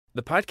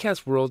The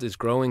podcast world is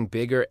growing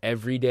bigger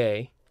every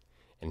day,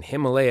 and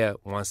Himalaya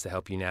wants to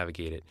help you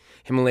navigate it.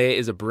 Himalaya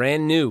is a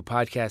brand new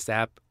podcast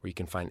app where you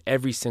can find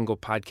every single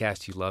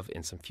podcast you love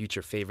and some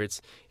future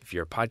favorites. If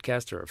you're a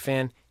podcaster or a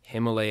fan,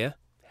 Himalaya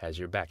has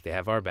your back. They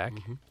have our back.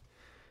 Mm-hmm.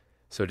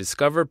 So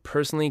discover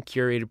personally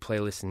curated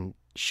playlists and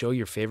show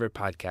your favorite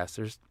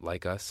podcasters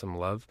like us some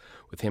love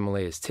with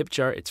Himalaya's tip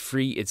jar. It's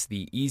free. It's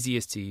the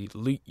easiest to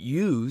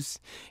use,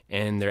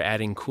 and they're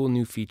adding cool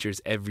new features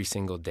every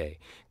single day.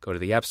 Go to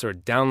the App Store,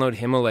 download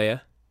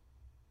Himalaya,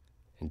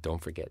 and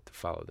don't forget to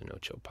follow the No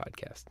Chill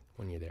podcast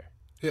when you're there.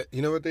 Yeah,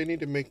 you know what? They need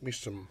to make me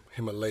some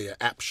Himalaya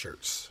app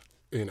shirts,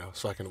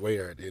 so I can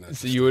wear it.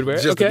 So you would wear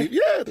it? Okay.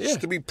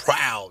 Just to be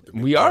proud.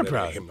 We are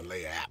proud. Of the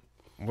Himalaya app.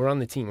 We're on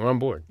the team. We're on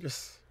board.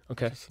 Yes.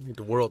 Okay. Just need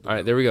the world to All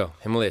right, there we go.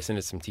 Himalaya, send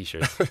us some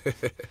T-shirts.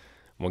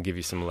 We'll give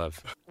you some love.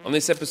 On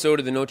this episode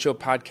of the No Chill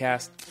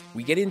podcast,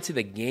 we get into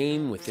the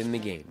game within the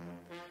game.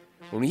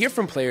 When we hear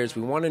from players,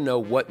 we want to know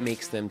what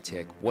makes them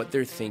tick, what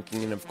they're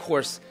thinking, and of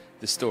course,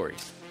 the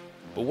stories.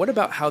 But what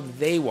about how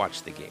they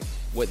watch the game,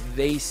 what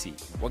they see,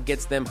 what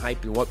gets them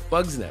hyped, and what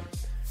bugs them?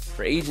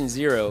 For Agent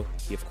Zero,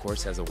 he of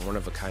course has a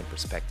one-of-a-kind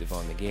perspective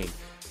on the game.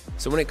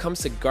 So when it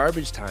comes to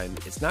garbage time,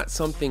 it's not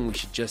something we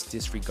should just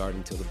disregard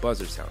until the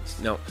buzzer sounds.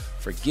 No,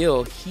 for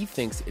Gil, he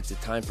thinks it's a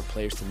time for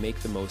players to make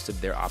the most of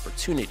their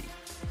opportunity.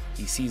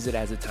 He sees it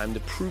as a time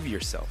to prove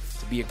yourself,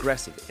 to be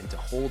aggressive, and to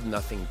hold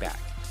nothing back.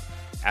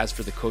 As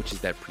for the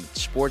coaches that preach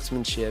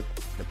sportsmanship,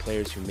 the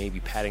players who may be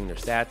padding their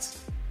stats,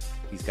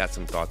 he's got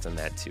some thoughts on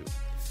that too.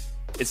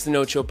 It's the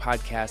No Chill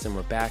podcast, and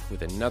we're back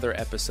with another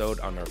episode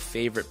on our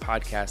favorite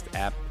podcast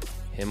app,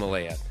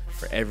 Himalaya.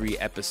 For every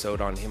episode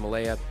on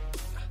Himalaya,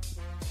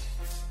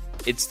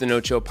 it's the No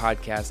Chill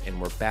podcast,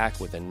 and we're back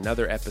with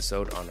another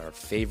episode on our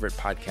favorite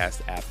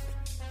podcast app,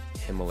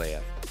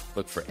 Himalaya.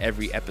 Look for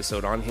every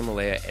episode on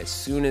Himalaya as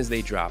soon as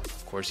they drop.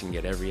 Of course, you can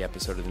get every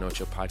episode of the No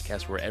Chill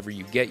podcast wherever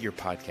you get your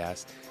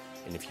podcast.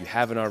 And if you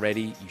haven't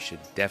already, you should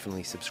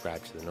definitely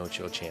subscribe to the No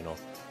Chill channel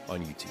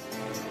on YouTube.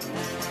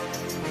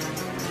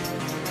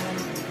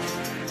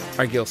 All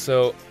right, Gil,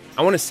 so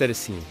I want to set a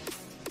scene.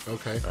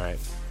 Okay. All right.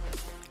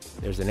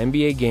 There's an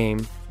NBA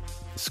game.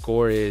 The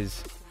score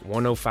is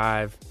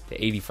 105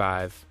 to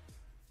 85.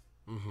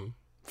 Mm-hmm.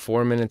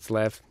 4 minutes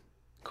left.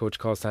 Coach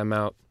calls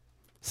timeout.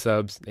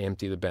 Subs, they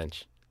empty the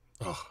bench.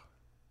 Oh.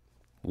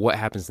 What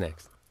happens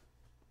next?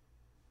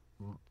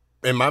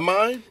 In my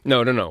mind?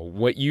 No.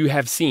 What you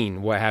have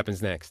seen, what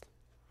happens next?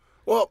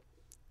 Well,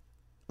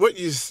 what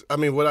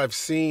I've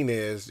seen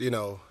is,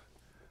 the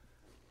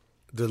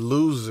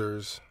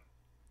losers,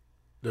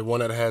 the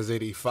one that has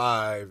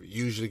 85,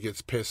 usually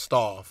gets pissed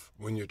off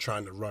when you're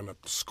trying to run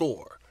up the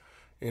score.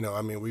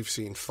 We've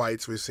seen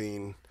fights, we've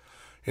seen,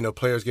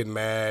 players get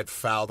mad,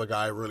 foul the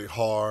guy really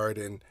hard,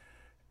 and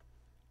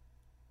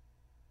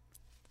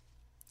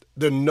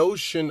the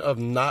notion of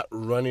not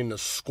running the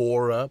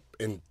score up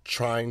and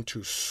trying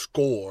to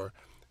score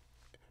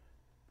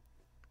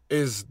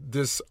is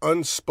this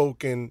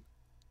unspoken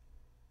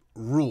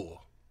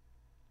rule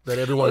that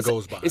everyone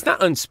goes by. It's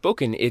not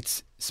unspoken,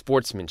 it's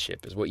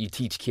sportsmanship is what you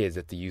teach kids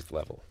at the youth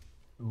level.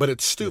 But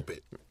it's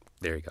stupid.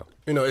 There you go.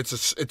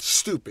 It's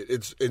stupid.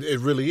 It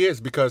really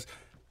is, because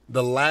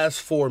the last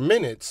 4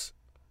 minutes,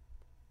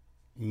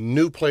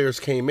 new players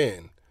came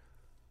in.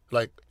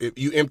 Like, if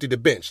you empty the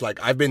bench.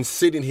 Like, I've been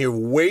sitting here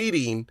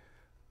waiting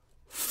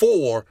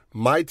for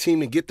my team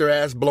to get their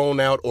ass blown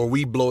out or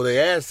we blow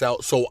their ass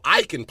out so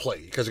I can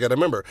play. Because you got to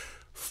remember,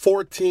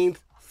 14th,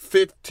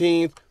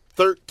 15th,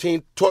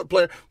 13th, 12th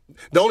player,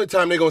 the only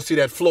time they're going to see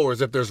that floor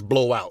is if there's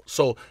blowout.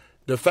 So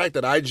the fact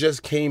that I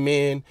just came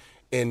in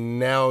and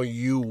now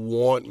you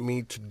want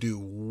me to do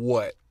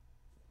what?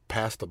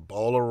 Pass the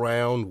ball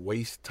around,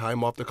 waste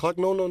time off the clock?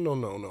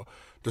 No.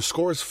 The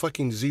score is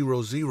fucking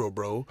 0-0,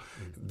 bro.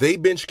 They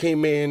bench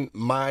came in.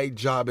 My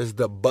job is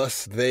to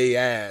bust they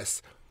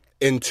ass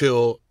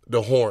until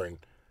the horn.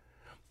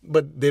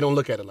 But they don't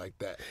look at it like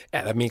that.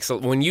 Yeah,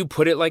 when you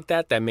put it like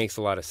that, that makes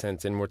a lot of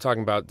sense. And we're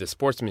talking about the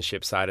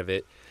sportsmanship side of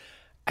it.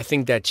 I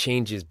think that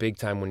changes big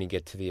time when you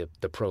get to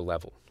the pro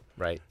level,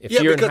 right? If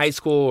you're in high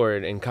school or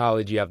in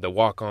college, you have the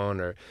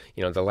walk-on or,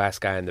 the last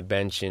guy on the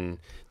bench and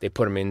they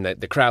put him in.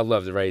 The crowd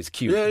loves it, right? It's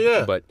cute.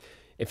 Yeah. But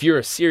if you're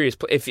a serious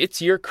player, if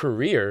it's your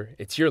career,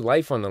 it's your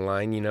life on the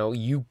line,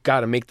 you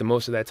got to make the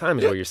most of that time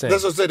is what you're saying.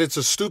 That's what I said. It's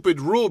a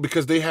stupid rule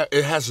because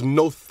it has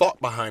no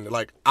thought behind it.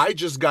 Like, I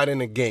just got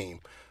in a game.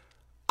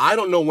 I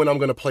don't know when I'm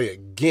going to play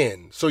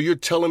again. So you're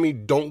telling me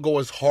don't go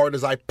as hard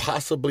as I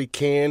possibly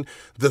can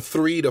the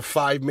 3 to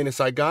 5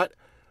 minutes I got?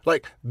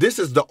 Like, this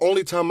is the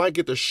only time I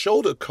get to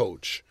show the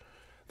coach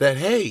that,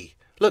 hey,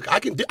 look, I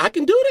can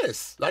do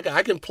this. Like,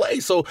 I can play.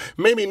 So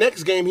maybe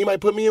next game he might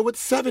put me in with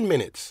 7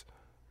 minutes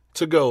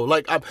to go.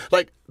 Like,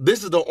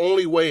 this is the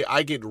only way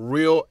I get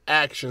real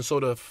action.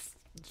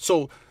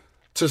 So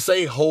to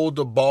say hold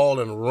the ball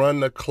and run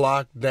the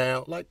clock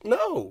down, like,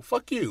 no,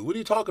 fuck you. What are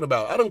you talking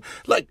about?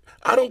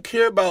 I don't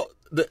care about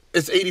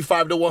it's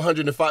 85 to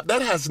 105.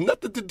 That has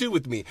nothing to do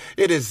with me.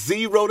 It is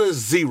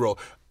 0-0.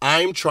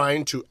 I'm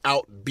trying to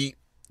outbeat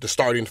the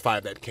starting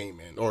five that came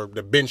in, or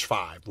the bench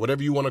five,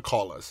 whatever you want to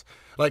call us.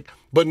 Like,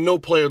 but no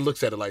player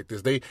looks at it like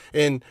this.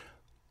 And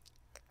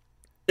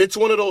it's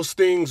one of those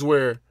things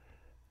where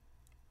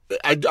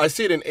I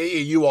see it in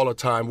AAU all the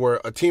time, where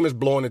a team is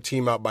blowing a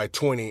team out by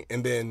 20,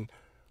 and then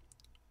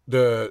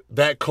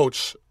that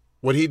coach,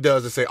 what he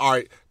does is say, all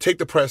right, take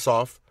the press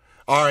off.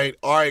 All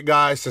right,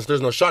 guys, since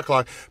there's no shot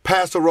clock,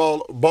 pass the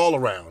ball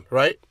around,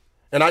 right?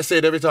 And I say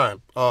it every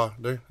time.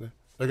 They're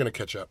going to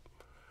catch up.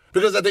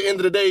 Because at the end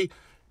of the day,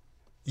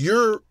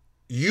 you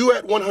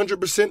at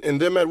 100%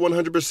 and them at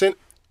 100%,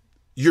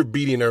 you're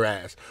beating their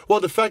ass. Well,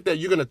 the fact that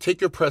you're going to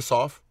take your press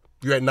off,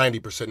 you're at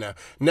 90% now.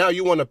 Now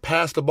you want to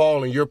pass the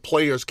ball and your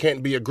players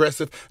can't be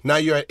aggressive. Now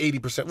you're at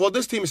 80%. Well,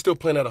 this team is still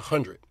playing at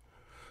 100.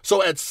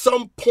 So at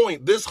some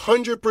point, this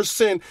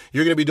 100%,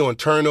 you're going to be doing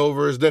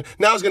turnovers. Then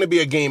now it's going to be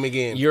a game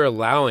again. You're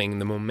allowing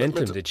the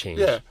momentum to change.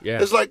 Yeah.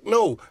 It's like,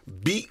 no,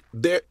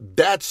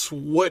 that's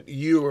what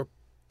you're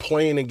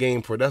playing a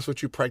game for. That's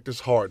what you practice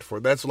hard for.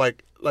 That's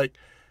like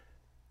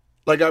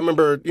I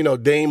remember,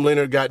 Dame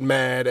Leonard got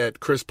mad at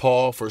Chris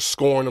Paul for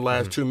scoring the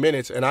last 2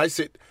 minutes, and I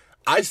sit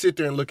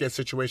there and look at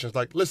situations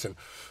like, listen,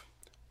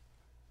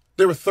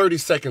 there were 30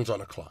 seconds on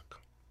the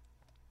clock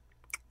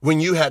when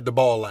you had the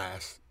ball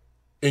last.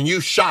 And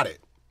you shot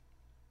it.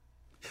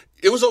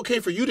 It was okay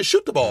for you to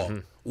shoot the ball.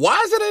 Mm-hmm.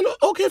 Why is it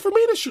okay for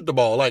me to shoot the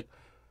ball? Like,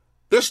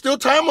 there's still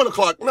time on the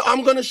clock. No,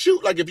 I'm going to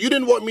shoot. Like, if you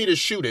didn't want me to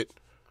shoot it,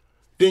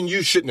 then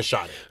you shouldn't have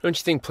shot it. Don't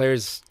you think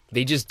players,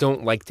 they just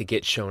don't like to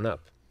get shown up?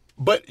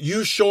 But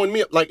you showing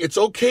me up. Like, it's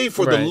okay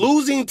for the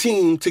losing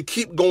team to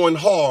keep going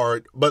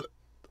hard, but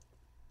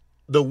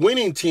the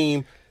winning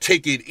team,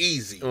 take it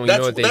easy. Well,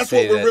 that's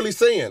what we're really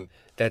saying.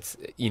 That's,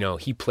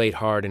 he played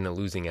hard in a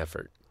losing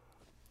effort.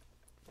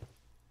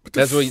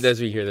 That's what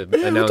you hear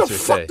the announcer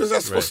say. What the fuck is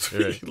that supposed to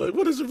be? Right. Like,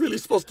 what is it really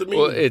supposed to mean?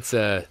 Well, it's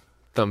a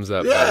thumbs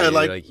up. Yeah,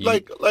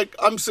 like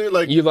I'm saying,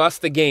 like, you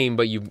lost the game,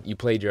 but you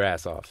played your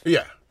ass off.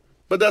 Yeah,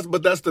 but that's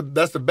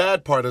the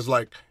bad part is,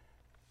 like,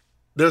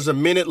 there's a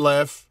minute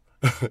left.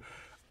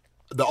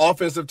 The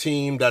offensive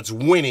team that's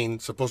winning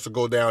supposed to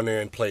go down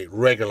there and play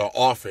regular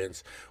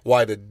offense,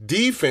 while the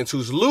defense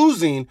who's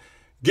losing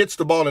gets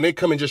the ball and they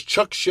come and just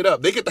chuck shit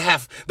up.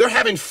 They're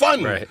having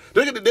fun. Right.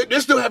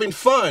 They're still having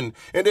fun.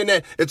 And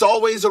then it's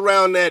always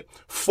around that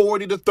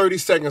 40 to 30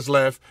 seconds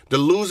left. The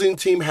losing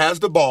team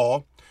has the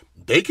ball.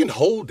 They can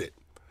hold it.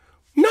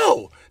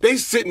 No. They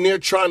sitting there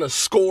trying to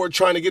score,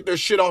 trying to get their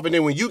shit off. And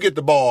then when you get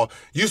the ball,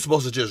 you're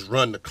supposed to just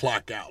run the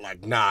clock out.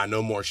 Like, nah,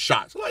 no more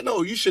shots. Like,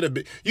 no, you should have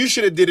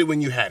did it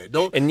when you had it.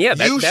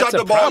 You shot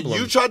the ball. Problem.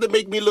 You tried to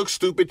make me look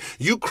stupid.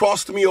 You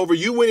crossed me over.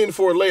 You went in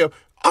for a layup.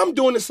 I'm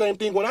doing the same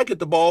thing when I get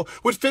the ball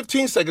with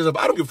 15 seconds up.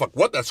 I don't give a fuck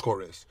what that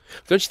score is.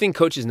 Don't you think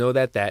coaches know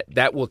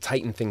that will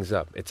tighten things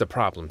up? It's a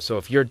problem. So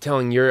if you're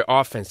telling your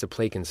offense to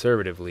play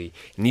conservatively,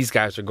 and these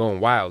guys are going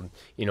wild,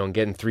 and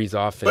getting threes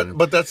off,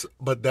 but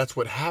that's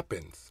what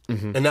happens,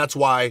 and that's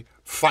why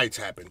fights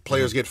happen.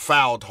 Players get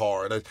fouled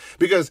hard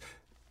because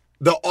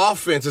the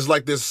offense is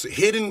like this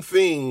hidden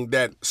thing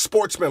that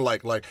sportsmen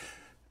like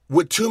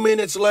with 2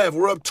 minutes left,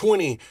 we're up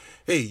 20.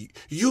 Hey,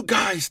 you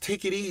guys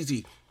take it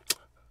easy.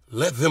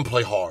 Let them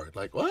play hard.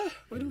 Like, what?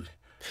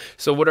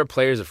 So what are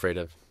players afraid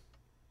of?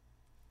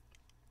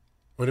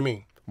 What do you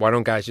mean? Why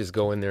don't guys just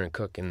go in there and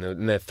cook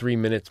in that 3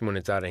 minutes when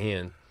it's out of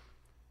hand?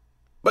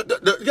 But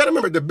you got to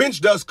remember, the bench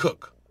does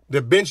cook.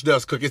 The bench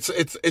does cook.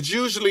 It's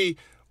usually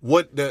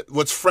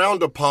what's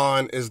frowned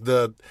upon is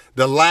the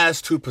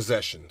last two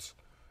possessions.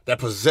 That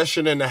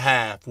possession and a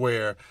half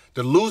where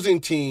the losing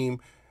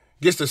team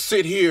gets to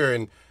sit here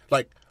and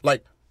like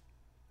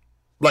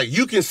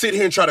you can sit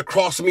here and try to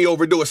cross me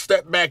over, do a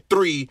step back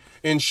three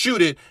and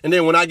shoot it, and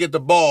then when I get the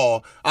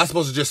ball, I'm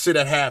supposed to just sit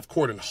at half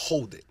court and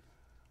hold it.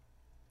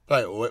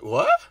 Like, what?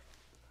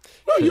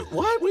 No,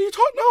 what? What are you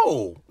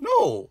talking?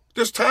 No.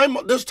 There's time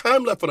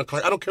left on the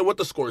clock. I don't care what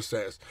the score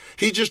says.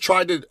 He just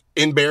tried to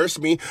embarrass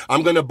me.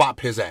 I'm gonna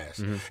bop his ass.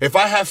 Mm-hmm. If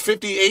I have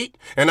 58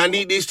 and I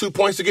need these 2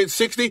 points to get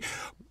 60,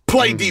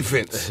 play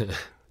defense.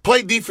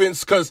 Play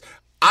defense, because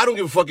I don't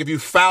give a fuck if you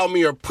foul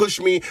me or push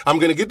me. I'm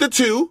gonna get the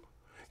 2.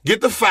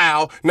 Get the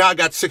foul. Now I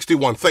got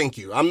 61. Thank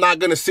you. I'm not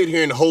going to sit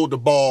here and hold the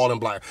ball and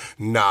be like,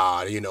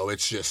 nah,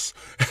 it's just,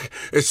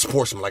 it's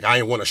sportsman. Like, I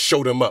ain't want to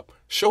show them up.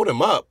 Show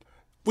them up?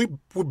 We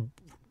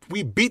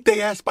beat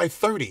their ass by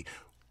 30.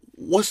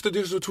 What's the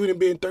difference between them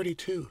being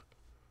 32?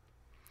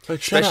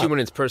 Like, especially when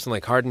it's personal.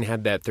 Like, Harden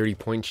had that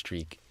 30-point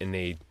streak, and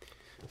they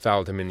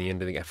fouled him in the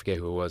end of the game. I forget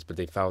who it was, but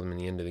they fouled him in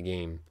the end of the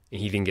game,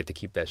 and he didn't get to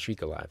keep that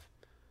streak alive.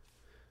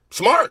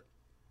 Smart.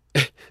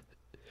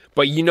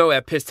 But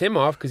that pissed him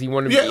off because he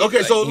wanted to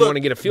to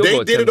get a field goal.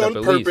 They did it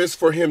on purpose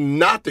for him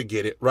not to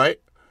get it, right?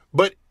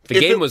 But the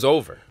game was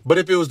over. But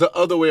if it was the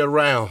other way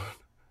around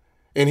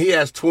and he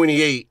has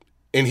 28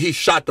 and he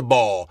shot the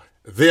ball,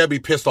 they'll be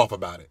pissed off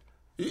about it.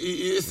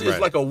 It's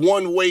like a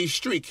one-way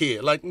streak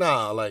here. Like,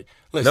 nah, like,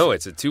 listen. No,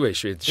 it's a two-way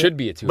streak. It should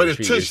be a two-way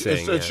streak.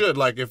 But it should.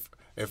 Like, if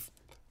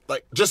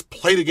just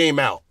play the game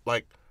out.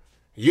 Like,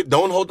 You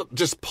don't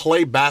just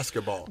play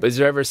basketball. But is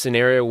there ever a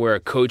scenario where a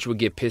coach would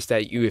get pissed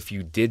at you if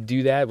you did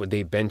do that? Would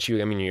they bench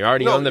you? I mean, you're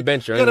already on the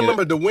bench. You got to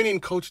remember, the winning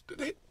coach,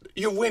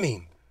 you're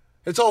winning.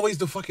 It's always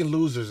the fucking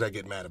losers that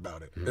get mad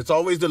about it. It's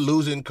always the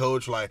losing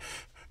coach, like,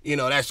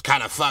 that's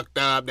kind of fucked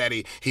up that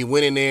he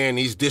went in there and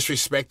he's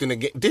disrespecting the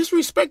game.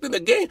 Disrespecting the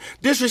game?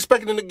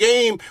 Disrespecting the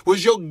game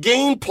was your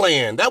game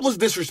plan. That was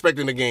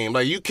disrespecting the game.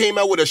 Like, you came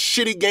out with a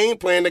shitty game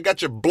plan that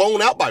got you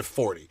blown out by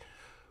 40.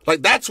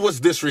 Like, that's what's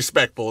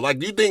disrespectful.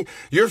 Like, you think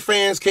your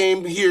fans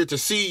came here to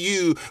see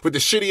you with the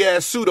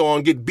shitty-ass suit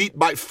on get beat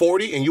by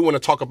 40 and you want to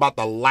talk about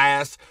the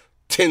last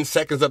 10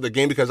 seconds of the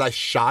game because I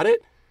shot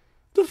it?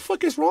 The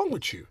fuck is wrong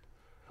with you?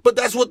 But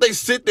that's what they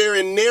sit there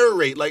and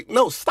narrate. Like,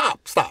 no,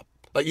 stop.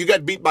 Like, you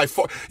got beat by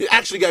you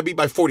actually got beat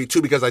by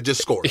 42 because I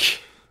just scored.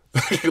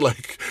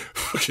 Like,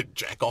 fucking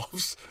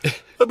jack-offs.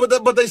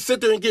 But they sit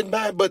there and get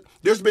mad. But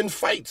there's been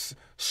fights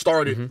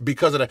started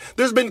because of that.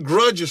 There's been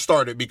grudges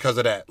started because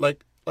of that.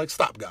 Like,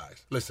 stop,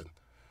 guys. Listen.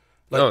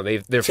 Like, no,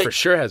 there for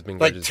sure has been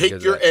grudges. Like,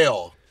 take your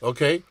L,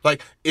 okay?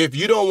 Like, if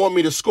you don't want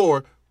me to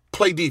score,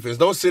 play defense.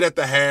 Don't sit at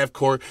the half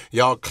court,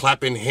 y'all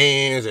clapping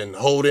hands and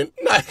holding.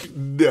 Nah.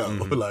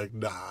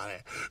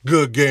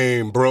 Good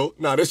game, bro.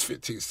 Nah, there's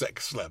 15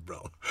 seconds left,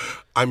 bro.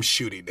 I'm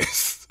shooting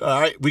this. All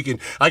right?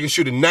 I can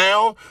shoot it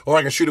now, or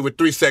I can shoot it with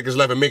 3 seconds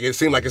left and make it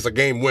seem like it's a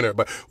game winner.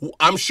 But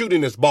I'm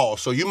shooting this ball,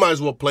 so you might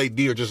as well play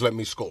D or just let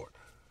me score.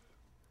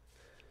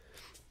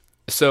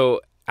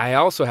 So I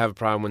also have a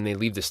problem when they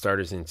leave the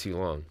starters in too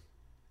long.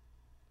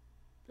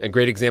 A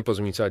great example is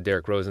when you saw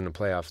Derrick Rose in the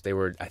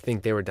playoffs. I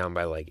think they were down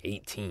by like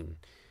 18.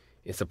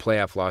 It's a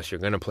playoff loss. You're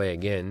going to play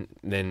again.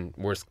 Then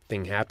worst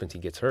thing happens, he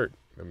gets hurt.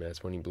 Remember,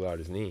 that's when he blew out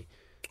his knee.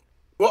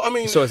 Well, I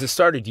mean, so as a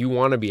starter, do you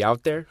want to be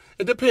out there?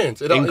 It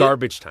depends. In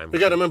garbage time. You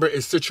got to remember,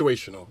 it's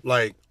situational.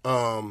 Like,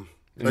 in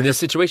this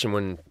situation,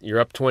 when you're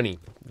up 20,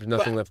 there's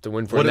nothing left to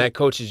win for, and that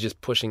coach is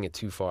just pushing it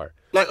too far.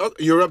 Like,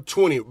 you're up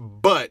 20,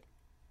 but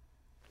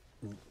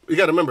you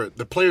got to remember,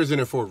 the player's in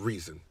it for a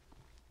reason.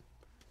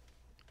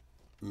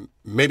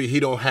 Maybe he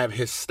don't have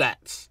his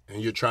stats,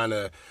 and you're trying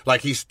to, like,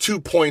 he's 2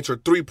 points or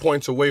 3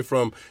 points away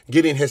from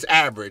getting his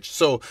average.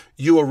 So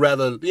you would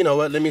rather,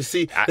 let me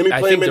see. Let me play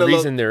I think the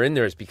reason they're in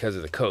there is because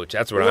of the coach.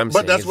 That's what I'm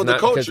saying. But that's what the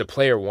coach. Because the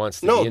player wants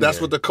to. No, that's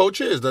what the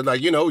coach is. They're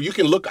like, you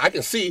can look. I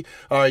can see.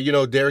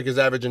 Derrick is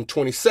averaging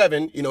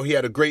 27. He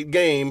had a great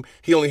game.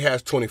 He only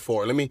has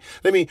 24. Let me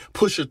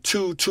push a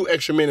two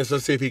extra minutes.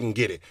 Let's see if he can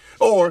get it.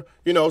 Or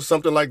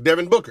something like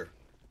Devin Booker.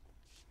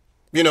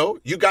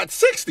 You got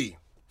 60.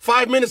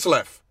 5 minutes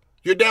left.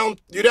 You're down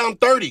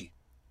 30.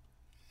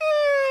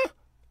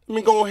 Let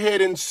me go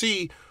ahead and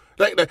see.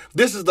 Like,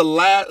 this is the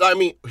last. I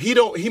mean,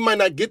 he might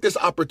not get this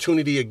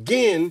opportunity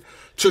again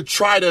to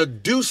try to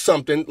do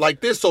something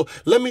like this. So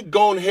let me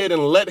go ahead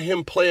and let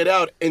him play it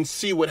out and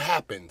see what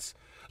happens.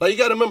 Like, you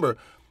got to remember,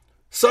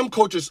 some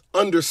coaches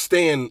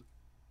understand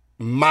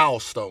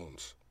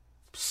milestones.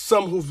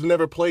 Some who've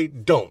never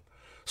played don't.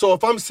 So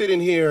if I'm sitting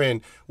here and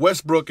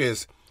Westbrook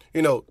is,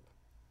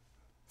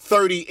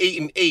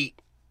 38-8,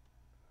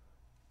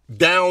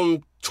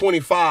 down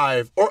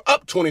 25 or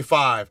up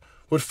 25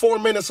 with 4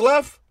 minutes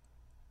left,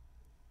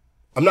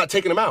 I'm not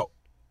taking him out.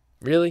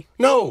 Really?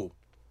 No.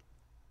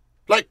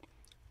 Like,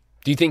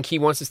 do you think he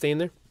wants to stay in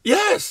there?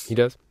 Yes. He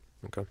does?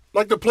 Okay.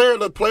 Like, the player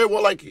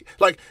will, like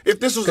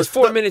if this was... Because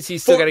 4 minutes,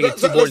 he's still got to get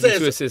 2 boards and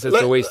 2 assists.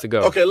 That's a ways to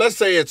go. Okay, let's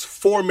say it's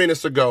 4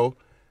 minutes to go.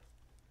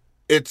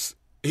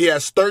 He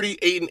has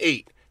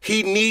 38-8.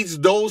 He needs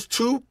those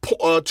two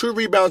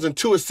rebounds and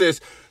 2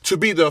 assists to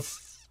be to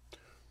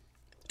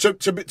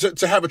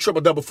have a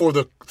triple double for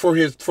the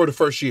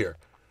first year.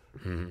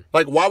 Mm-hmm.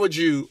 Like, why would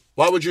you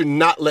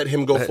not let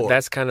him go for it?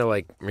 That's kind of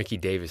like Ricky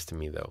Davis to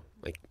me, though.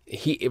 Like,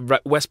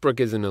 Westbrook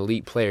is an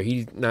elite player.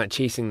 He's not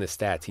chasing the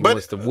stats. He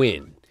wants to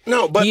win.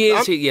 No, but he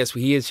is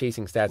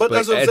chasing stats. But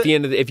at the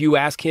end of if you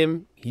ask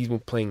him, he's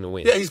playing to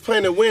win. Yeah, he's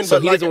playing to win. So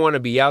he doesn't want to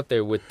be out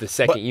there with the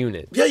second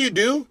unit. Yeah, you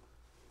do.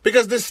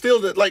 Because there's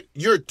still,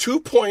 you're 2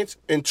 points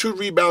and 2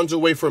 rebounds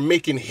away from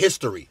making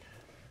history.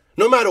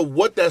 No matter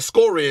what that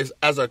score is,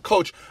 as a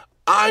coach,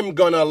 I'm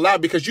going to allow,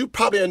 because you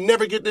probably will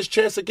never get this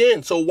chance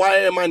again. So why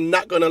am I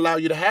not going to allow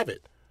you to have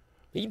it?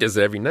 He does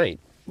it every night.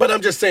 But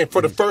I'm just saying,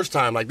 for the first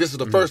time, like, this is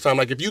the first time.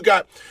 Like, if you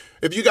got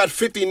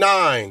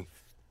 59,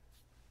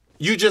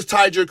 you just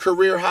tied your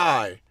career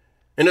high,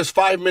 and there's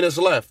 5 minutes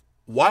left,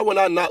 why would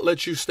I not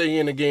let you stay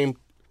in the game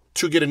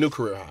to get a new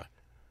career high?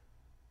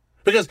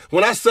 Because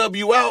when I sub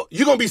you out,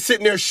 you're going to be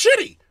sitting there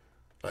shitty.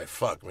 Like,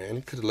 fuck, man,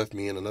 he could have left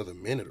me in another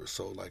minute or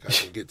so. Like, I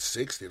can get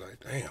 60.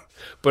 Like, damn.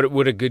 But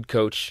would a good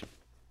coach,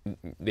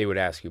 they would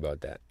ask you about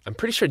that. I'm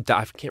pretty sure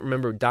Doc, I can't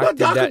remember, Doc did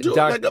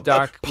that.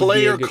 Doc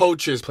player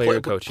coaches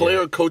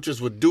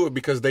coaches would do it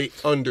because they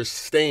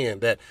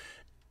understand that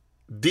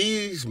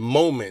these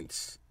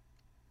moments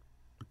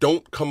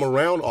don't come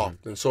around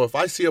often. So if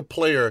I see a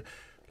player,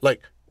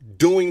 like,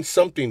 doing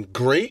something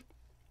great,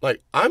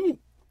 like,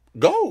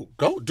 Go,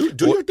 do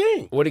your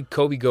thing. What did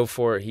Kobe go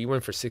for? He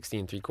went for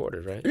 60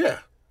 3/4, right? Yeah.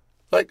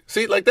 Like,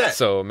 see, like that.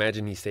 So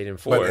imagine he stayed in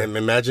 4. But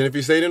imagine if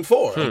he stayed in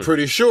 4. I'm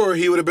pretty sure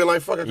he would have been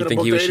like, fuck, I could have You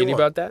think he was shitty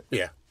about that?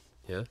 Yeah.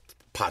 Yeah.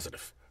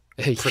 Positive.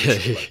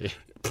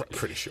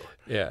 Pretty sure.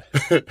 Yeah.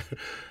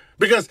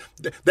 Because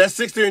that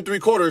 60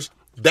 3/4,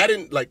 that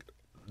didn't like.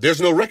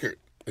 There's no record.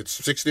 It's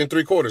 60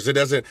 3/4. It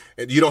doesn't.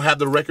 You don't have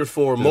the record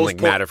for Doesn't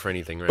most matter for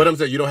anything, right? But I'm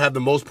saying you don't have the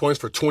most points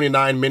for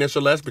 29 minutes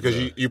or less because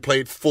you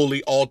played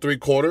fully all 3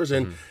 quarters,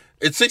 and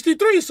it's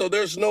 63. So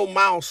there's no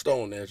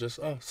milestone there. Just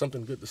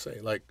something good to say.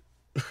 Like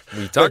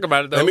we talk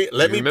about it though.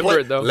 Let me remember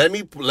it though. Let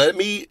me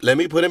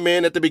put him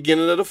in at the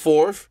beginning of the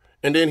 4th,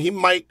 and then he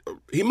might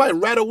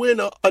rattle in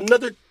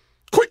another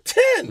quick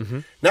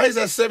 10. Now he's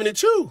at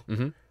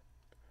 72.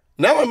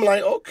 Now I'm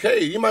like, okay,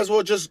 you might as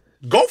well just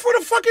go for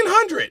the fucking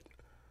 100.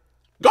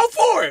 Go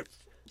for it.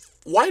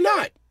 Why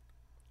not?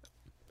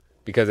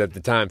 Because at the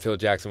time, Phil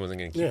Jackson wasn't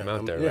going to keep him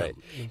out there, right?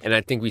 And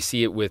I think we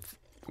see it with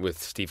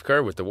Steve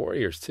Kerr, with the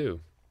Warriors, too.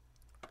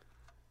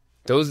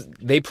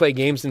 They play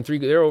games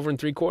they're over in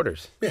 3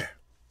 quarters. Yeah.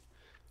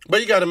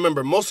 But you got to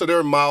remember, most of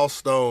their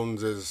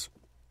milestones is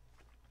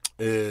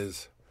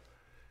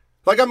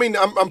like, I mean,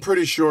 I'm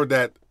pretty sure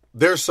that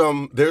there's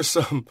some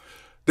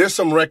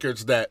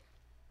records that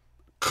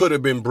could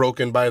have been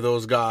broken by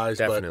those guys.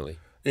 Definitely.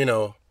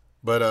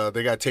 But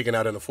they got taken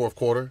out in the 4th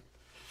quarter.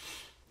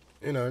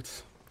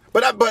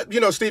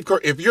 But Steve Kerr,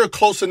 if you're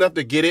close enough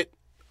to get it,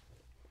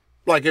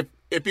 like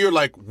if you're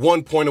like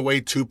 1 point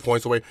away, 2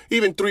 points away,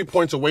 even 3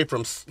 points away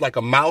from like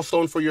a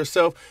milestone for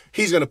yourself,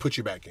 he's going to put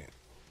you back in.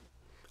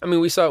 I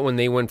mean, we saw it when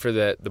they went for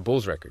the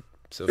Bulls record.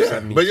 So yeah,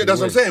 but that's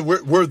what I'm saying.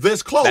 We're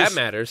this close. That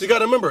matters. You got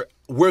to remember,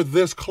 we're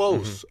this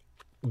close.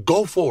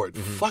 Go for it.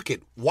 Fuck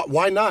it.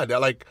 Why not?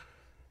 Like,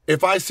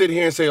 if I sit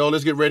here and say,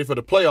 let's get ready for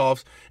the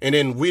playoffs, and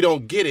then we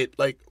don't get it,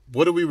 like,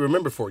 what do we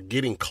remember for?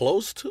 Getting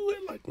close to it?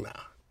 Like, nah.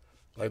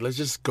 Like, let's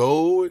just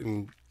go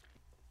and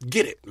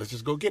get it. Let's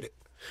just go get it.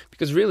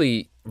 Because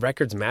really,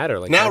 records matter.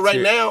 Like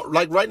right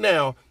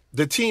now,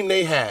 the team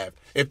they have,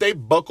 if they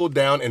buckle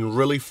down and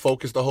really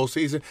focus the whole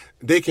season,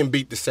 they can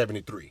beat the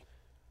 73.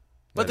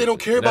 But they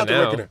don't care about the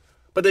record.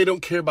 But they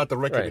don't care about the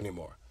record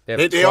anymore.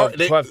 They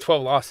have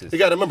 12 losses. You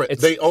got to remember,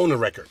 they own the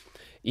record.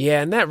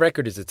 Yeah, and that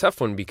record is a tough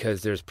one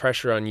because there's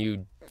pressure on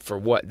you for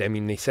what? I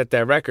mean, they set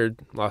that record,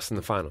 lost in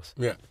the finals.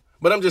 Yeah.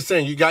 But I'm just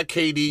saying, you got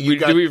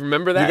KD. Do we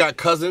remember that? You got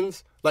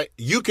Cousins. Like,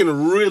 you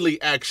can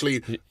really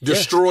actually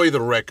destroy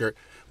the record,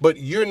 but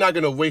you're not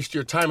going to waste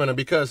your time on it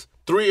because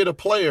 4 of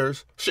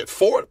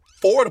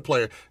the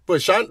players,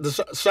 but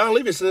Sean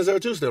Livingston is there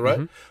too still,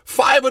 right?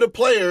 5 of the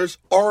players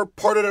are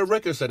part of the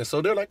record setting, so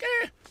they're like,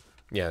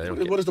 Yeah,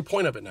 what is the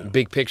point of it now?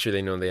 Big picture,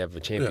 they know they have a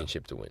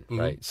championship to win,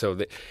 right? So,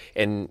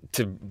 and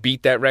to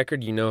beat that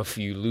record, if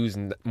you lose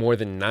more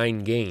than 9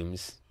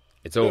 games,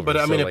 it's over. But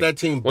I mean, if that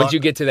team once you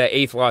get to that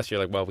 8th loss, you're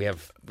like, well, we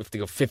have to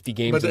go 50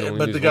 games. But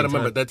they got to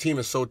remember that team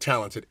is so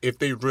talented. If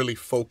they really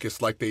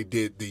focus like they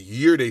did the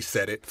year they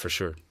set it, for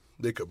sure,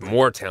 they could be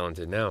more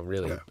talented now,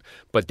 really. Yeah.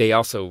 But they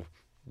also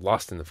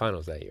lost in the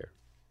finals that year.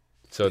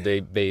 So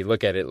they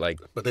look at it like,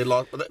 but they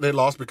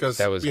lost because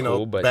that was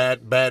cool, but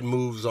bad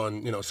moves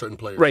on certain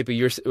players. Right, but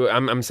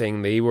I'm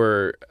saying they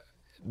were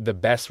the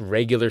best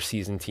regular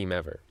season team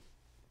ever,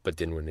 but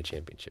didn't win the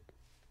championship.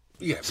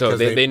 Yeah, so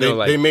they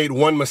know they made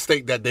one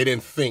mistake that they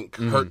didn't think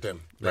hurt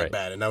them that right.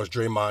 bad, and that was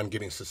Draymond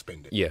getting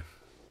suspended. Yeah,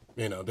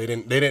 they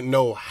didn't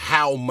know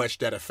how much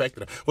that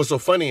affected them. What's so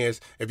funny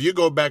is if you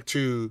go back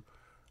to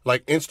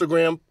like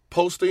Instagram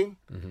posting,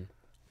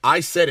 I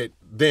said it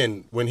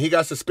then when he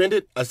got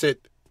suspended. I said,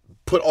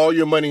 put all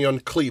your money on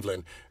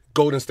Cleveland.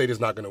 Golden State is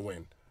not going to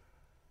win.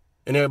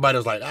 And everybody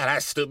was like,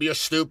 that's stupid. You're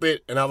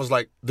stupid. And I was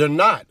like, they're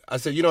not. I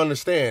said, you don't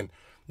understand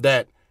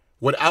that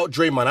without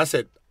Draymond, I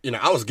said,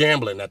 I was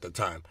gambling at the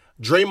time.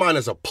 Draymond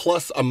is a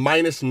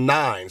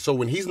 -9. So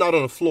when he's not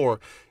on the floor,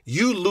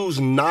 you lose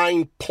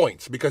 9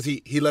 points because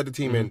he led the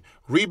team in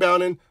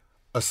rebounding,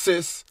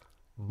 assists,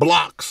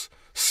 blocks,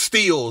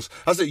 steals.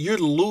 I said, you're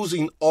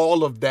losing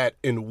all of that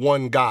in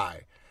one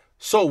guy.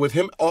 So with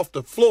him off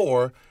the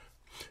floor,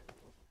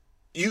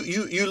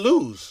 you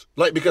lose.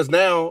 Like, because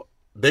now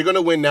they're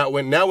gonna win that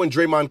win. Now when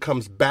Draymond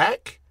comes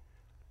back,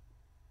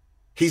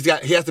 he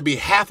has to be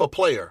half a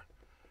player.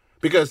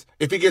 Because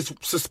if he gets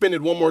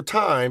suspended one more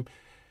time,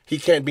 he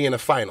can't be in the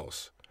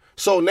finals.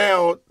 So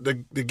now the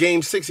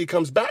game 6 he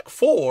comes back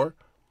for,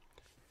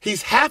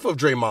 he's half of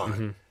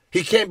Draymond.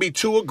 He can't be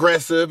too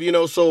aggressive,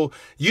 so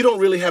you don't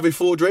really have a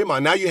full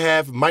Draymond. Now you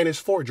have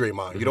 -4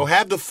 Draymond. You don't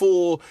have the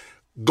full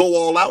go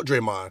all out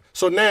Draymond.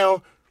 So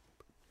now,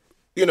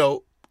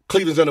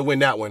 Cleveland's going to win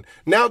that one.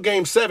 Now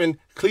game 7,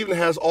 Cleveland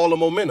has all the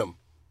momentum.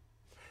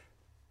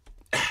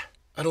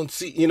 I don't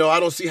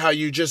see how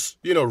you just,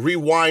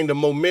 rewind the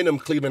momentum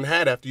Cleveland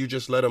had after you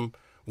just let them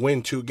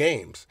win 2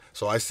 games.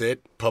 So I said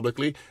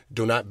publicly,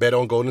 do not bet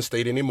on Golden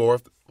State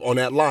anymore on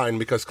that line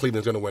because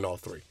Cleveland's going to win all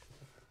 3.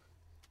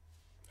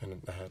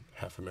 And I had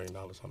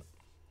 $500,000 on it.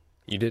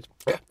 You did?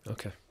 Yeah.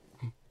 Okay.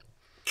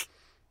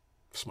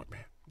 Smart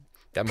man.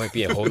 That might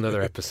be a whole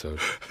nother episode.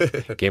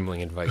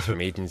 Gambling advice from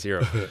Agent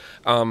Zero.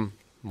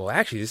 Well,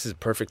 actually, this is a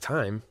perfect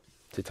time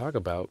to talk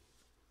about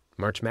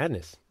March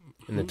Madness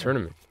in the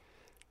tournament.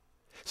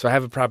 So I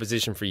have a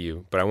proposition for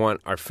you, but I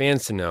want our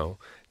fans to know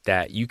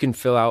that you can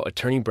fill out a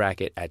tourney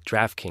bracket at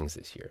DraftKings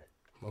this year.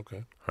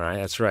 Okay. All right,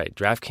 that's right.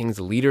 DraftKings,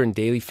 the leader in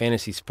daily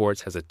fantasy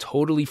sports, has a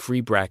totally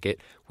free bracket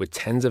with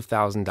tens of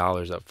thousands of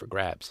dollars up for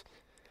grabs.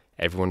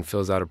 Everyone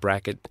fills out a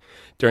bracket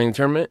during the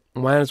tournament.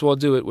 Might as well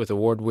do it with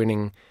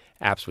award-winning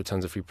apps with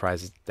tons of free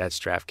prizes. That's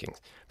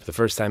DraftKings. For the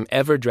first time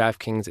ever,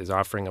 DraftKings is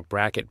offering a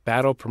bracket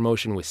battle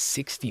promotion with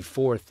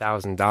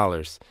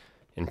 $64,000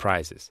 in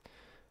prizes.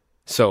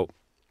 So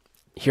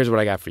here's what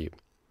I got for you.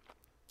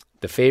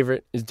 The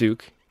favorite is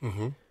Duke.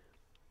 Mm-hmm.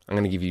 I'm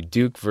going to give you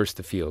Duke versus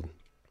the field.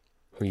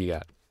 Who you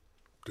got?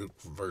 Duke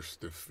versus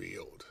the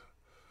field.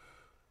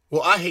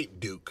 Well, I hate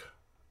Duke.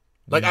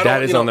 Like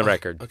that is on the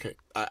record. Okay,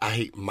 I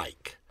hate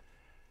Mike.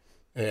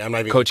 And I'm not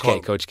even Coach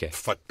K.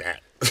 Fuck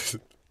that.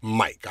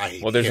 Mike, I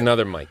hate Well, there's him.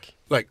 another Mike.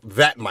 Like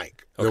that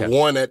Mike, Okay. the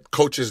one that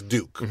coaches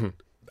Duke. Mm-hmm.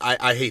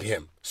 I hate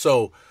him.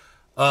 So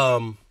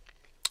I'm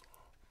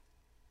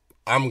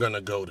going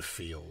to go to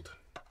field.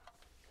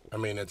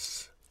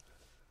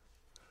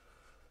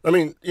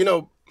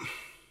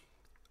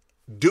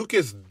 Duke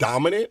is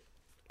dominant.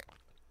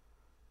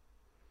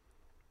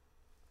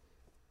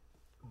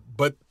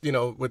 But,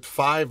 with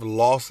 5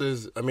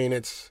 losses,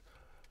 it's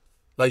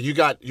like you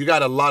got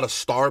a lot of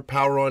star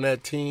power on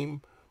that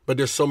team, but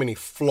there's so many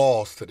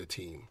flaws to the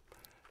team.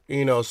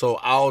 So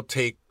I'll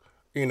take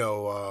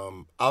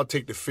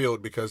the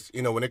field because,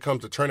 when it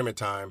comes to tournament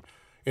time,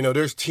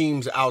 there's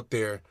teams out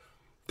there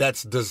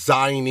that's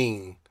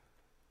designing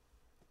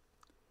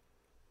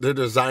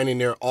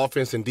their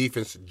offense and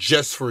defense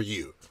just for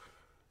you.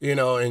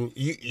 And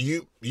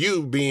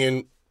you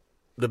being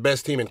the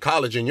best team in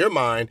college in your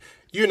mind,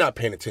 you're not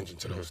paying attention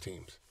to those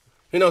teams.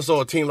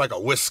 So a team like a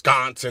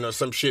Wisconsin or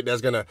some shit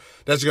that's gonna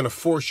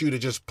force you to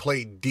just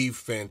play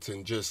defense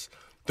and just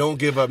don't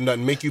give up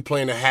nothing, make you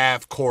play in the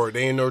half court.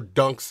 There ain't no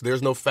dunks,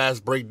 there's no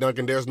fast break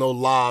dunking, there's no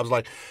lobs.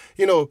 Like,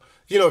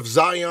 if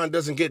Zion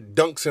doesn't get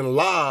dunks and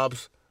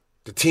lobs,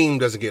 the team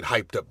doesn't get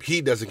hyped up.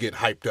 He doesn't get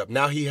hyped up.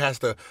 Now he has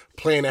to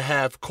play in a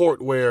half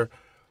court where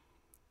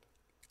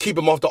keep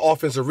him off the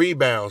offensive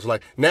rebounds.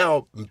 Like,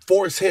 now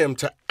force him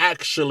to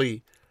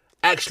actually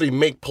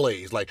make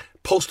plays. Like,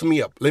 post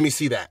me up. Let me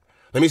see that.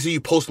 Let me see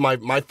you post my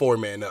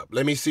 4-man up.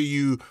 Let me see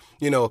you,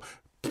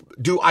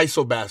 do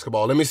ISO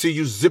basketball. Let me see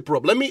you zipper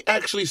up. Let me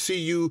actually see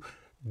you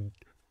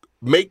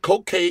make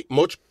Coach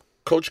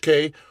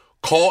K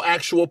call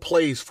actual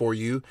plays for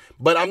you,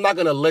 but I'm not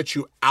going to let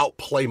you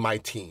outplay my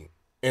team.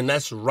 And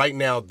that's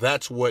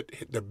what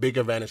the big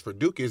advantage for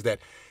Duke is, that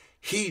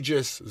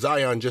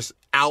Zion just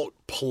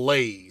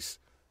outplays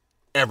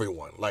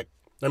everyone. Like,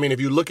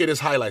 if you look at his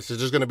highlights, it's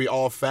just going to be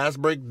all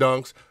fast break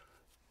dunks,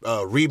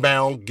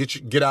 rebound,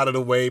 get out of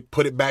the way,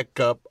 put it back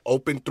up,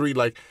 open 3.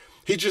 Like,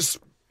 he just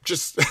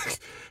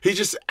he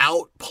just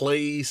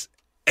outplays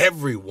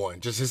everyone.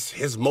 Just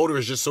his motor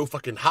is just so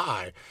fucking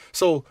high.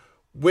 So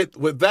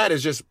with that,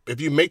 is just, if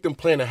you make them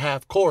play in a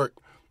half court,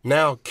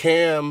 now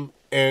Cam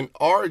and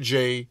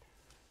RJ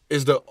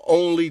is the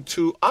only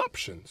 2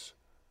 options.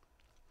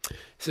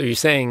 So you're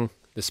saying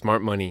the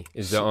smart money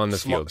is on the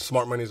field.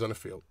 Smart money is on the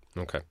field.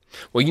 Okay.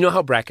 Well, you know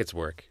how brackets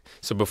work.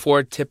 So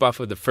before tip-off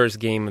of the first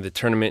game of the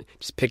tournament,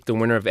 just pick the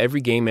winner of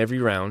every game, every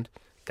round.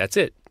 That's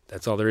it.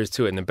 That's all there is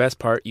to it. And the best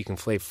part, you can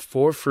play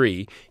for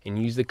free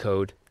and use the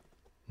code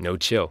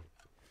NOCHILL.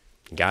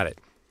 Got it.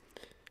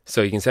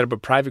 So you can set up a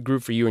private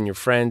group for you and your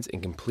friends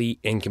and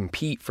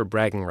compete for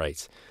bragging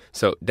rights.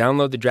 So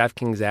download the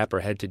DraftKings app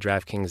or head to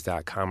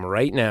DraftKings.com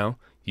right now.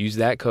 Use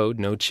that code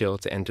NOCHILL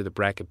to enter the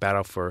bracket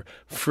battle for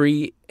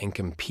free and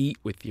compete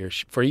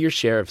for your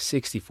share of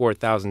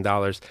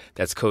 $64,000.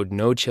 That's code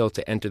NOCHILL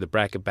to enter the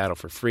bracket battle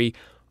for free.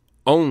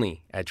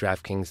 Only at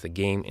DraftKings, the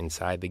game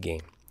inside the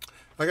game.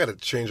 I got to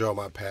change all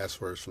my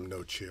passwords from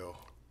No Chill,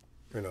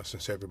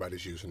 since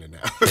everybody's using it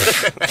now.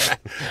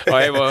 All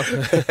right, well,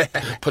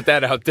 put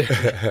that out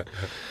there.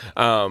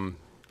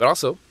 But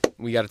also,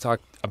 we got to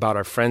talk about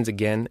our friends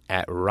again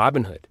at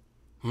Robinhood.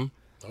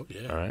 Oh,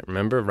 yeah. All right.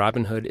 Remember,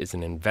 Robinhood is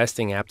an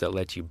investing app that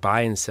lets you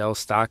buy and sell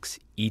stocks,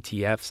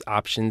 ETFs,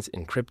 options,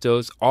 and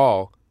cryptos,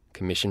 all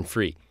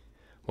commission-free.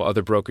 While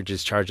other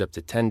brokerages charge up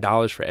to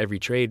 $10 for every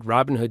trade,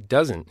 Robinhood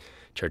doesn't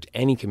charge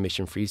any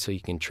commission-free, so you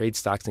can trade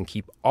stocks and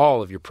keep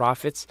all of your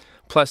profits.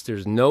 Plus,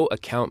 there's no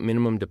account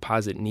minimum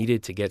deposit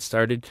needed to get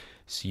started,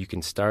 so you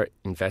can start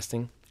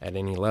investing at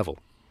any level.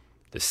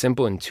 The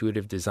simple,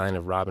 intuitive design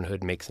of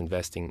Robinhood makes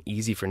investing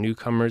easy for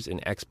newcomers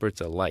and experts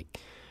alike.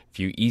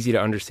 View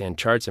easy-to-understand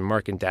charts and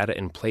market data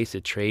and place a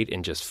trade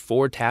in just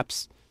 4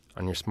 taps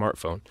on your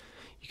smartphone.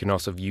 You can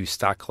also view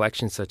stock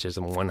collections such as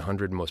the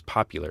 100 most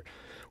popular.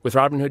 With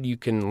Robinhood, you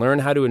can learn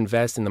how to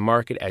invest in the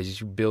market as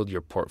you build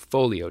your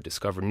portfolio,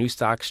 discover new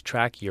stocks,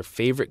 track your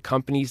favorite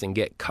companies, and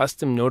get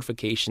custom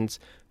notifications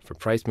for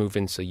price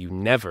movements so you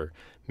never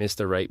miss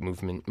the right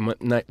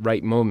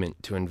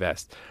moment to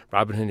invest.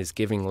 Robinhood is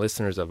giving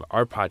listeners of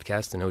our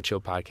podcast, the No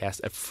Chill Podcast,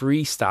 a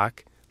free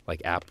stock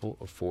like Apple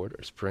or Ford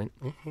or Sprint.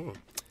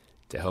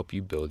 To help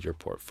you build your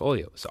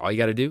portfolio. So all you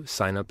got to do,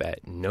 sign up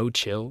at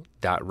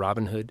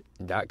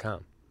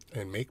nochill.robinhood.com.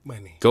 And make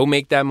money. Go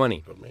make that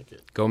money. Go make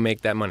it. Go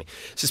make that money.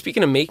 So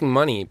speaking of making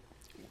money,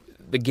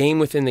 the game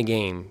within the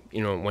game,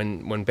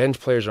 when bench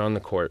players are on the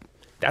court,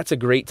 that's a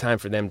great time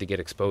for them to get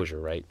exposure,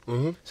 right?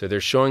 Mm-hmm. So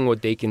they're showing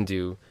what they can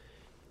do,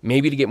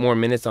 maybe to get more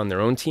minutes on their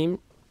own team.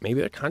 Maybe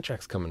their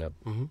contract's coming up.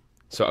 Mm-hmm.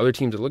 So other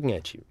teams are looking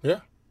at you.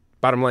 Yeah.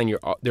 Bottom line,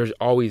 there's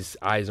always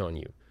eyes on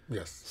you.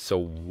 Yes. So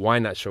why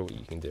not show what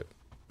you can do?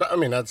 I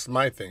mean, that's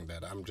my thing,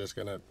 that I'm just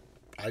going to,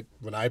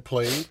 when I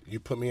played, you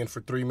put me in for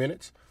 3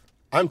 minutes,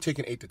 I'm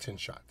taking 8 to 10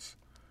 shots.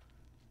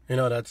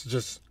 That's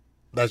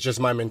just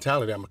my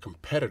mentality. I'm a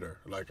competitor.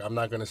 Like, I'm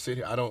not going to sit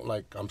here.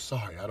 I'm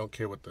sorry. I don't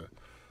care what the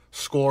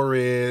score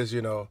is,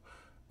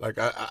 Like,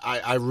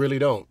 I really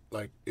don't.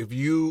 Like, if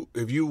you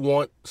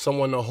want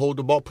someone to hold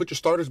the ball, put your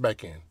starters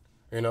back in.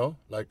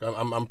 Like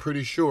I'm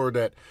pretty sure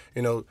that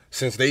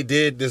since they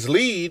did this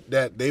lead,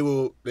 that they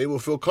will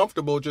feel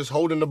comfortable just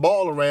holding the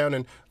ball around,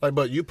 and like,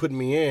 but you put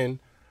me in,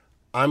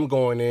 I'm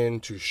going in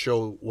to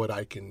show what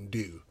I can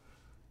do,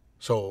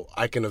 so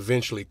I can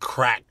eventually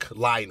crack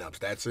lineups.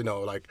 That's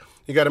like,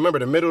 you got to remember,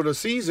 the middle of the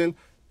season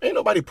ain't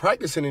nobody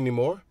practicing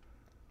anymore,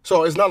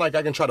 so it's not like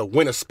I can try to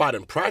win a spot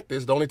in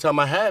practice. The only time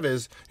I have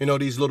is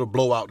these little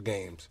blowout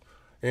games,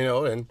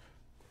 and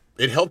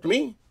it helped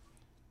me.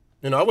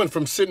 I went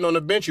from sitting on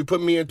the bench. You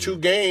put me in 2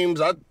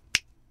 games.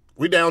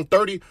 We down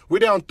 30. We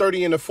down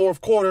 30 in the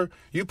fourth quarter.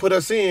 You put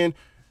us in.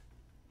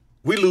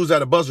 We lose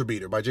at a buzzer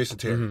beater by Jason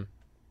Terry. Mm-hmm.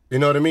 You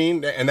know what I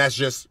mean? And that's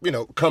just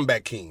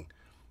comeback king.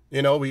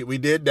 We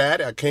did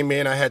that. I came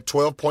in. I had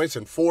 12 points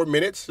in 4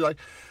 minutes. Like,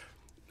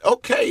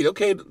 okay,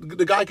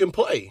 the guy can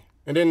play.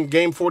 And then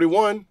game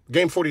 41,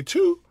 game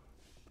 42,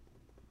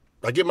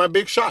 I get my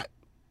big shot.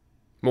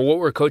 Well, what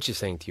were coaches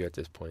saying to you at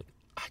this point?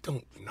 I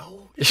don't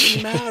know. It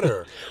doesn't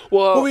matter.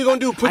 Well, what are we going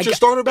to do? Put your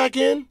starter back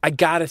in? I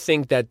got to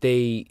think that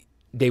they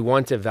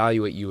want to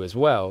evaluate you as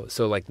well.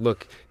 So, like,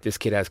 look, this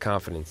kid has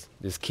confidence.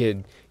 This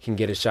kid can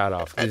get a shot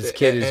off. This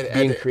kid is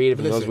being creative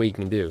and knows what he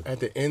can do. At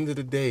the end of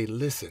the day,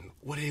 listen,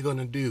 what are you going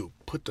to do?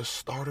 Put the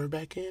starter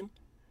back in?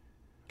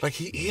 Like,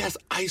 he has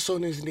ice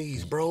on his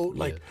knees, bro.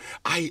 Like,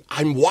 yeah.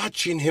 I'm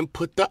watching him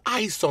put the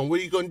ice on. What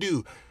are you going to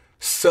do?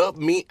 Sub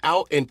me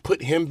out and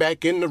put him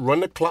back in to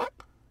run the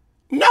clock?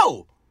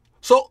 No.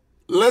 So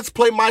let's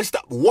play my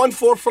stuff.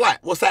 1-4 flat.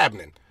 What's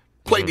happening?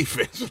 Play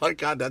defense. Like,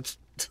 God, that's...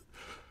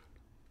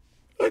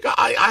 Like,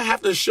 I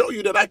have to show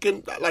you that I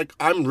can... Like,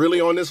 I'm really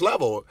on this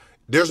level.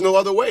 There's no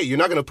other way. You're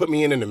not going to put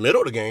me in the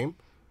middle of the game.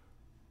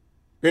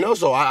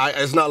 So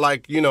it's not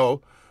like,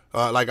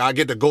 like I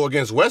get to go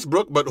against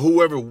Westbrook, but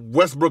whoever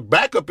Westbrook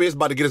backup is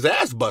about to get his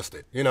ass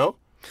busted,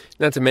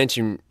 Not to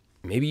mention,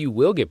 maybe you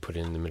will get put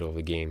in the middle of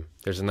the game.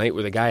 There's a night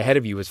where the guy ahead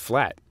of you is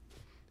flat.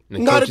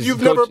 Not if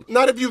you've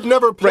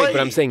never played. Right, but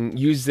I'm saying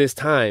use this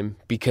time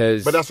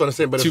because. But that's what I'm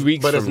saying. But 2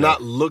 weeks it's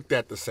not looked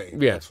at the same.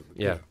 Yeah.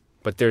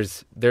 But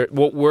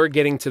what we're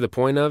getting to the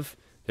point of.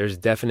 There's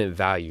definite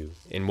value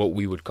in what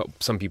we would call,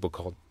 some people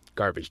call,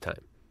 garbage time.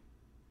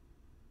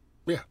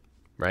 Yeah.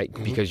 Right,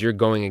 because you're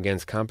going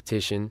against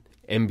competition,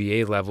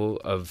 NBA level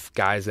of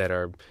guys that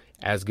are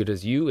as good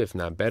as you, if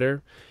not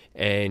better,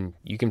 and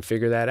you can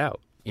figure that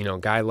out. A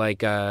guy like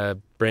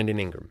Brandon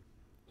Ingram,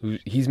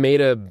 he's made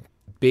a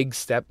big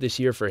step this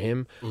year for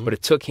him, but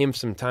it took him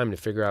some time to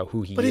figure out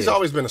who he is. But he's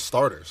always been a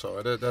starter,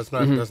 so that's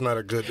not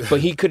a good.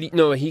 But he could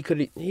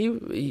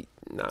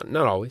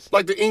not always.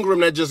 Like the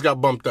Ingram that just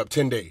got bumped up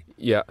 10-day.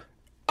 Yeah.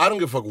 I don't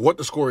give a fuck what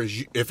the score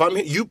is. If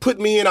you put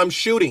me in, I'm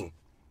shooting.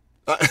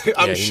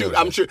 I'm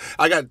shooting.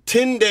 I got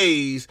 10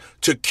 days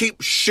to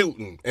keep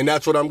shooting, and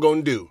that's what I'm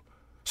going to do.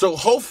 So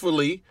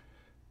hopefully,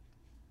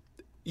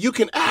 you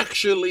can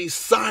actually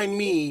sign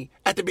me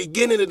at the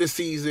beginning of the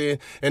season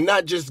and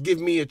not just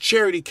give me a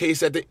charity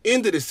case at the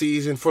end of the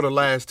season for the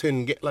last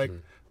 10 games. Like,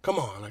 come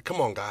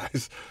on,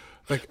 guys.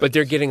 Like, but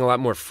they're getting a lot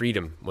more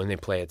freedom when they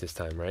play at this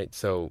time, right?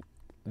 So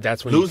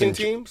that's when losing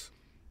teams.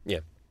 Yeah.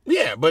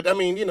 Yeah, but I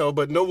mean,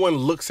 but no one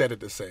looks at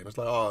it the same. It's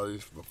like, oh,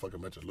 these fucking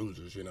bunch of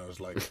losers, It's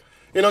like,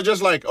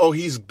 just like, oh,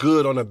 he's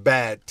good on a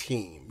bad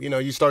team.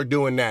 You start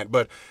doing that.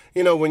 But,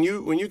 when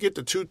you get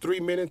to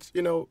 2-3 minutes,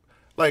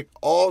 like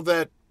all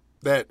that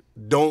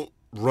don't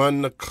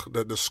run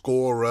the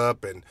score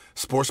up and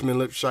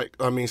sportsmanship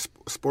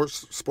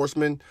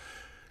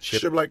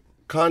like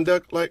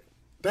conduct, like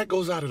that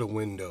goes out of the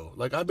window.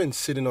 Like I've been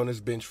sitting on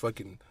this bench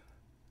fucking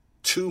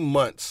 2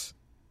 months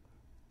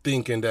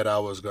thinking that I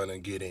was gonna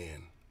get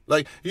in.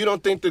 Like, you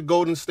don't think the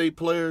Golden State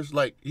players,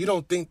 like, you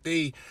don't think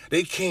they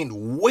can't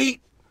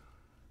wait?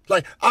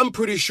 Like, I'm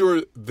pretty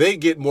sure they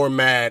get more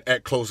mad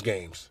at close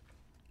games.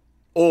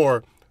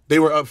 Or they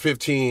were up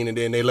 15 and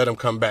then they let them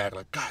come back.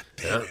 Like, God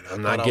damn it.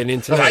 I'm not getting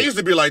into that. I used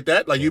to be like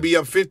that. Like, you be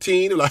up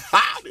 15, like,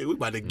 we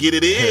about to get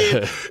it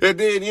in. And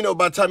then,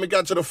 by the time it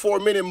got to the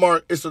 4-minute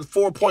mark, it's a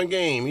 4-point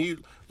game.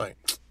 You like,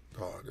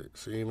 oh,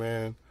 see,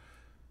 man.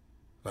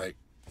 Like,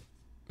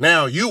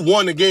 now you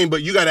won the game,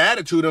 but you got an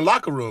attitude in the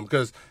locker room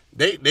because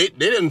they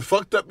didn't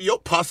fucked up your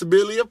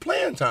possibility of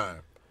playing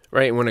time.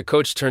 Right, when a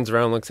coach turns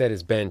around and looks at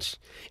his bench,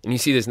 and you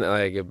see this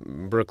like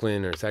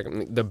Brooklyn or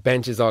Sacramento, the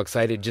bench is all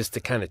excited just to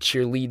kind of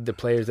cheerlead the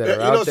players that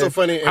are out there. So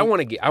funny. I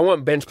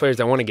want bench players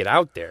that want to get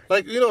out there.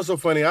 Like, so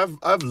funny.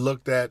 I've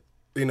looked at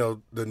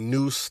the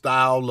new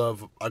style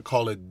of, I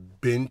call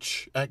it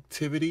bench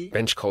activity.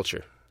 Bench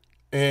culture.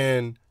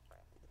 And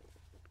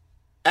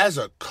as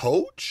a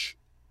coach,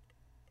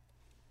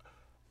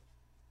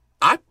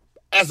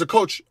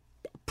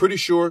 pretty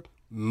sure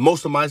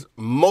most of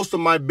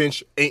my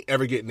bench ain't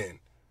ever getting in.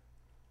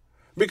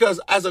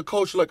 Because as a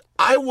coach, look,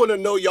 I want to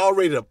know y'all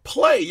ready to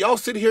play. Y'all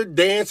sit here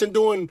dancing,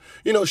 doing,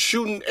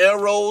 shooting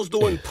arrows,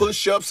 doing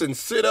push-ups and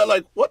sit-up.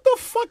 Like, what the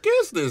fuck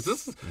is this?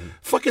 This is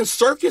fucking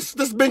circus.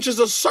 This bench is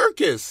a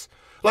circus.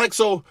 Like,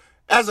 so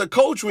as a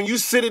coach, when you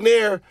sitting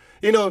there,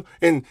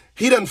 and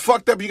he done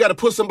fucked up, you got to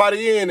put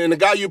somebody in, and the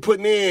guy you're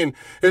putting in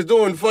is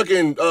doing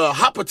fucking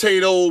hot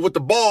potato with the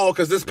ball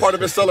because this part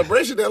of his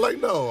celebration. They're like,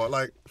 no,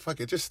 like,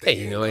 fuck it, just stay.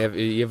 Hey,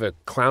 you have a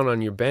clown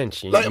on your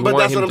bench. You but want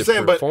that's him what I'm to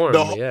saying. perform,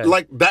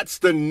 Like, that's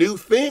the new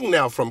thing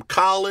now, from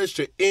college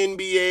to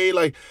NBA.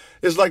 Like,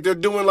 it's like they're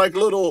doing like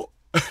little,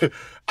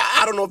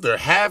 I don't know if they're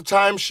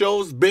halftime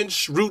shows,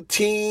 bench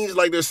routines.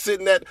 Like, they're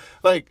sitting at,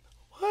 like,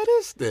 what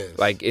is this?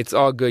 Like, it's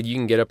all good. You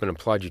can get up and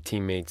applaud your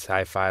teammates,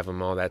 high five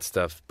them, all that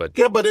stuff. But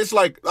yeah, but it's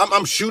like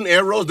I'm shooting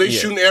arrows. They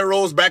shooting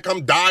arrows back.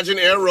 I'm dodging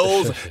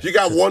arrows. You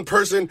got one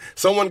person,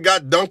 someone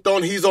got dunked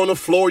on. He's on the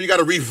floor. You got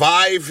to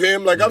revive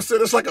him. Like, I'm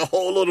saying, it's like a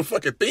whole little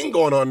fucking thing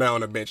going on now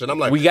on the bench. And I'm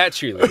like, we got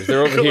cheerleaders.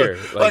 They're over here.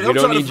 Like, I'm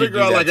trying to figure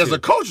out, like, as a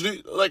coach,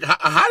 like,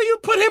 how do you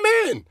put him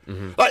in?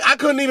 Mm-hmm. Like, I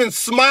couldn't even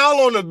smile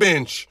on the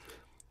bench.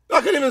 I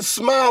couldn't even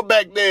smile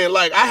back then.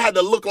 Like, I had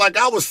to look like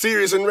I was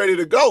serious and ready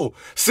to go.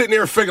 Sitting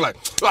there and figuring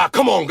like,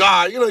 come on,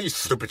 guys. You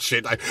stupid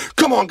shit. Like,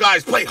 come on,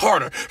 guys, play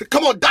harder.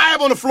 Come on,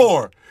 dive on the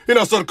floor.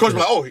 So the coach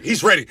was like, oh,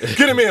 he's ready.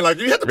 Get him in. Like,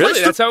 you had to play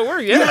that's how it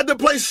works, yeah. You had to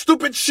play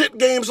stupid shit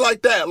games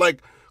like that.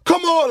 Like,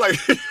 come on. Like,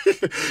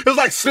 it's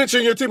like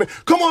snitching your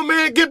teammate. Come on,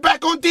 man, get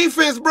back on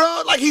defense,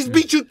 bro. Like, he's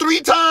beat you 3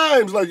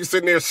 times. Like, you're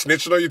sitting there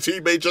snitching on your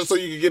teammate just so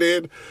you can get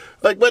in.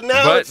 Like, but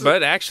now,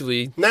 but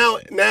actually, now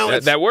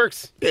that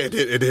works. Yeah, it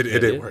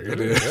did work.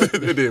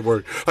 It did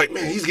work. Like,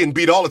 man, he's getting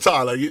beat all the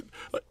time. Like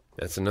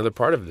that's another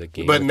part of the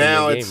game. But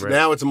now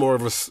it's more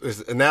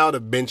of now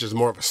the bench is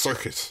more of a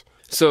circus.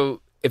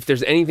 So if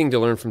there's anything to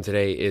learn from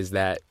today, is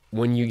that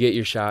when you get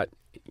your shot,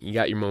 you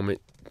got your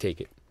moment, take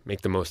it,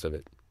 make the most of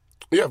it.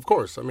 Yeah, of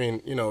course. I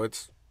mean,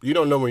 it's you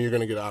don't know when you're going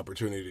to get an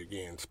opportunity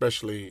again,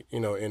 especially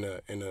in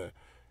an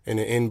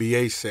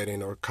NBA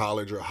setting or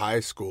college or high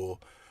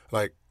school.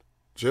 Like,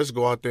 just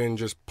go out there and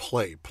just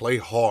play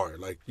hard.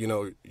 Like,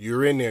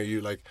 you're in there,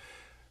 you like,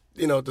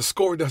 the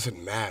score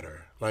doesn't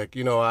matter. Like,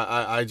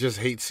 I just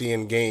hate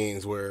seeing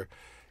games where,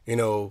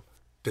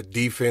 the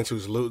defense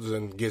who's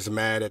losing gets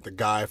mad at the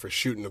guy for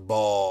shooting the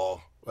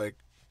ball. Like,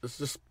 it's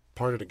just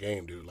part of the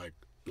game, dude. Like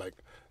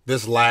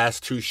this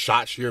last 2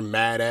 shots you're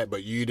mad at,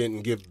 but you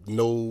didn't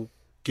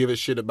give a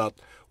shit about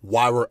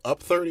why we're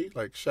up 30.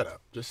 Like, shut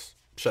up. Just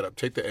shut up.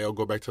 Take the L,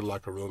 go back to the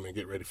locker room and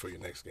get ready for your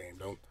next game.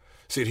 Don't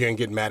sit here and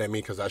get mad at me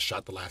because I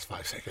shot the last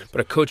 5 seconds.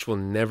 But a coach will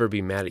never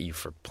be mad at you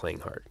for playing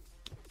hard.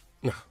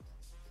 No.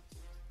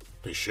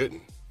 They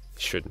shouldn't.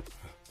 Shouldn't.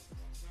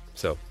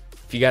 So,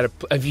 if you got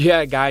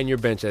a guy on your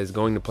bench that is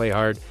going to play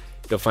hard,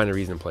 they'll find a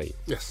reason to play you.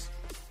 Yes.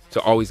 So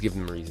always give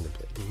them a reason to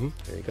play. Mm-hmm.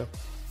 There you go.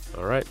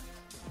 All right.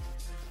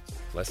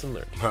 Lesson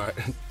learned. All right.